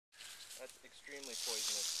That's extremely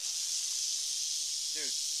poisonous.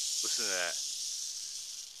 Dude. Listen to that.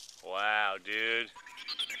 Wow, dude.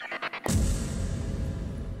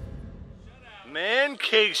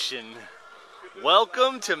 Mancation.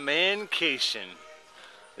 Welcome to Mancation.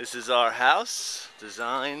 This is our house,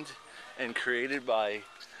 designed and created by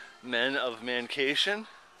men of Mancation.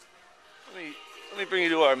 Let me bring you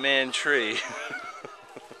to our man tree.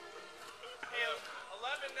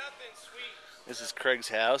 This is Craig's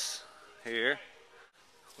house here.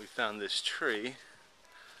 We found this tree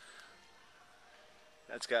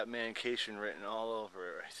that's got Mancation written all over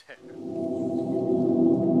it right there.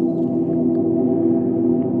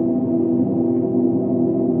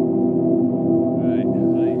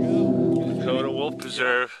 Lakota Wolf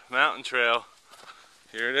Preserve Mountain Trail.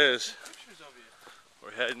 Here it is.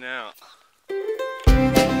 We're heading out.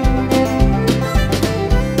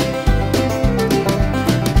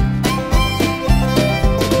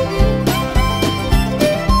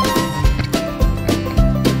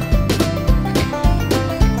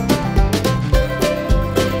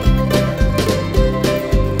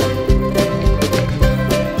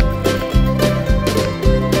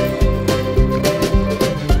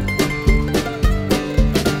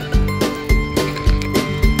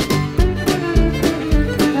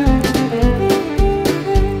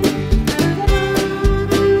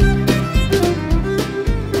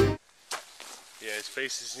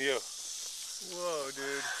 Faces you. Whoa,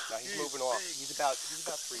 dude. No, he's moving off. He's about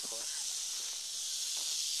 3/4.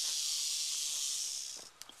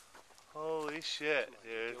 Holy shit,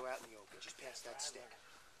 dude. Go out in the open. Just past that stick.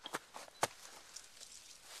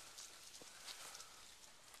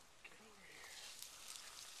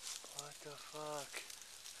 What the fuck?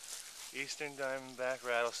 Eastern Diamondback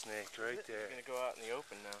rattlesnake right there. He's gonna go out in the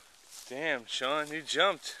open now. Damn, Sean, you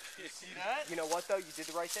jumped. You see that? You know what though? You did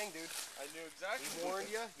the right thing, dude. I knew exactly. We warned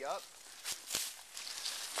you. Yup.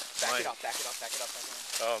 Back it up. Back it up. Back it up. Back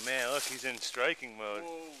it up. Oh man, look, he's in striking mode.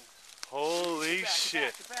 Whoa. Holy Get back,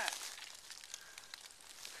 shit. Get back.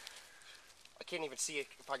 I can't even see it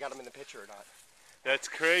if I got him in the picture or not. That's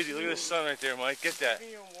crazy. Look at the sun right there, Mike. Get that. Give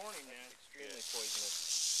me a warning, man. Extremely poisonous.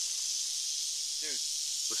 Dude.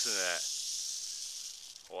 Listen to that.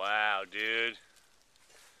 Wow, dude.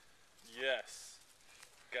 Yes.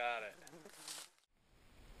 Got it.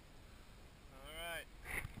 Alright.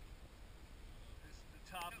 This is the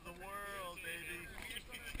top of the world, baby.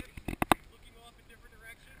 Looking off in different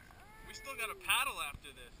directions. We still got to paddle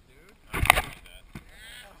after this, dude. I don't know that.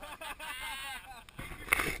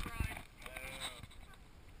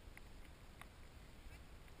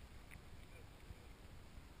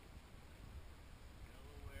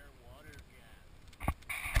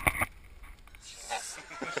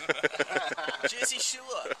 Jersey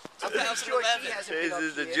Shore. This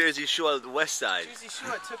is the Jersey Shore of the west side. Jersey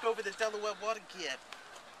Shore took over the Delaware water gap.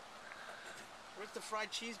 Where's the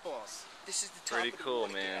fried cheese balls? This is the top. Pretty of the cool,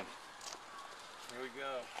 water man. gap. Here we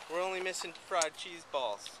go. We're only missing fried cheese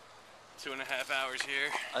balls. 2.5 hours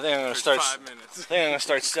here. I think I'm gonna start. 5 minutes. I think I'm gonna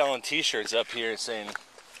start selling T-shirts up here saying,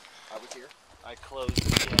 "I was here. I closed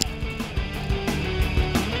the gap."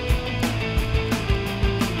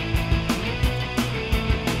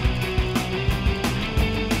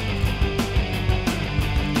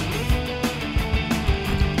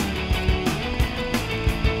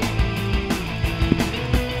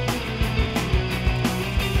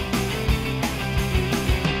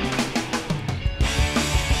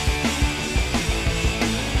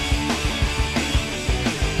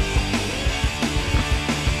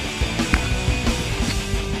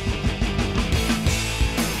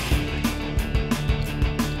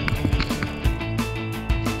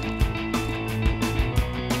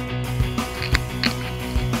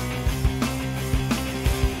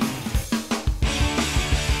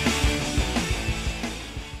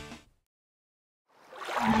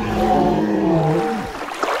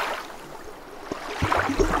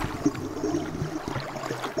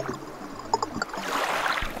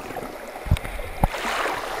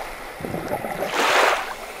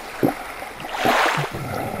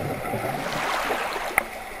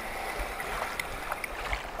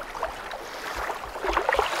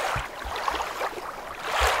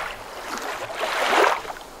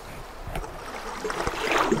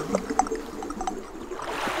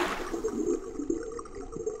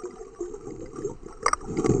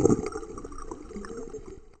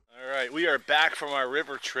 We are back from our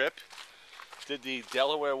river trip. Did the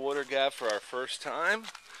Delaware water gap for our first time.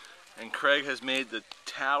 And Craig has made the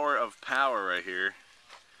Tower of Power right here.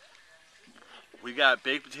 We got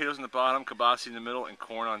baked potatoes in the bottom, kibasi in the middle, and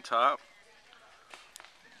corn on top.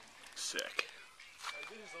 Sick.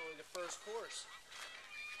 This is only the first course.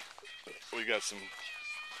 We got some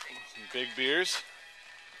big beers.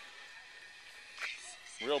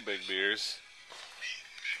 Real big beers.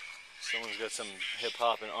 Someone's got some hip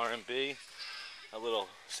hop and R&B. A little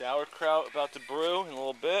sauerkraut about to brew in a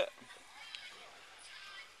little bit.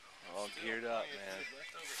 All geared up, man.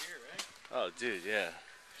 Oh, dude, yeah.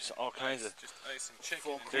 There's all kinds of. Just ice and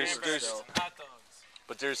chicken. There's hot dogs.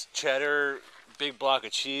 But there's cheddar, big block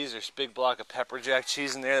of cheese. There's a big block of pepper jack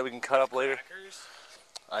cheese in there that we can cut up later. Crackers.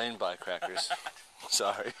 I didn't buy crackers.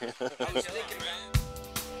 Sorry.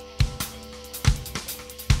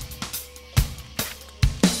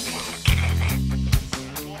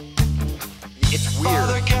 It's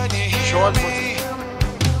weird. Sean's